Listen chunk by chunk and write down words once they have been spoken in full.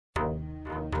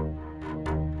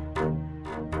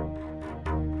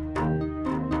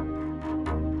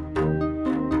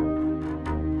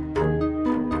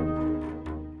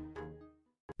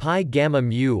Pi Gamma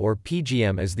Mu or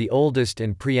PGM is the oldest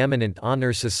and preeminent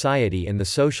honor society in the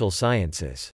social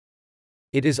sciences.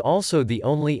 It is also the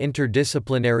only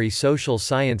interdisciplinary social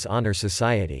science honor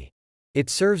society. It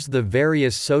serves the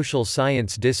various social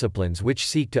science disciplines which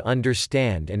seek to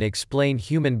understand and explain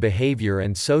human behavior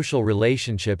and social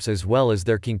relationships as well as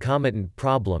their concomitant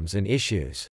problems and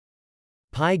issues.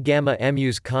 Pi Gamma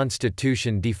Mu's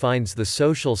constitution defines the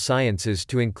social sciences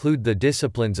to include the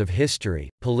disciplines of history,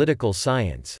 political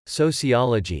science,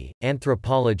 sociology,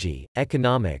 anthropology,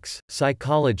 economics,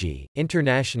 psychology,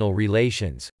 international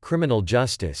relations, criminal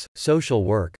justice, social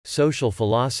work, social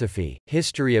philosophy,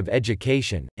 history of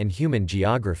education, and human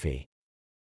geography.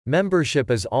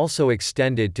 Membership is also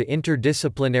extended to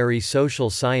interdisciplinary social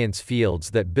science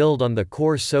fields that build on the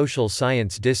core social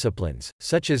science disciplines,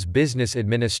 such as business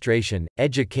administration,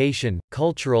 education,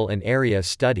 cultural and area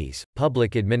studies,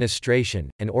 public administration,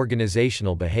 and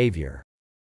organizational behavior.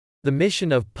 The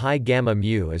mission of Pi Gamma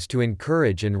Mu is to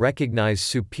encourage and recognize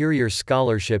superior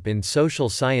scholarship in social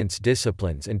science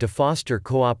disciplines and to foster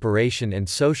cooperation and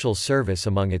social service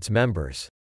among its members.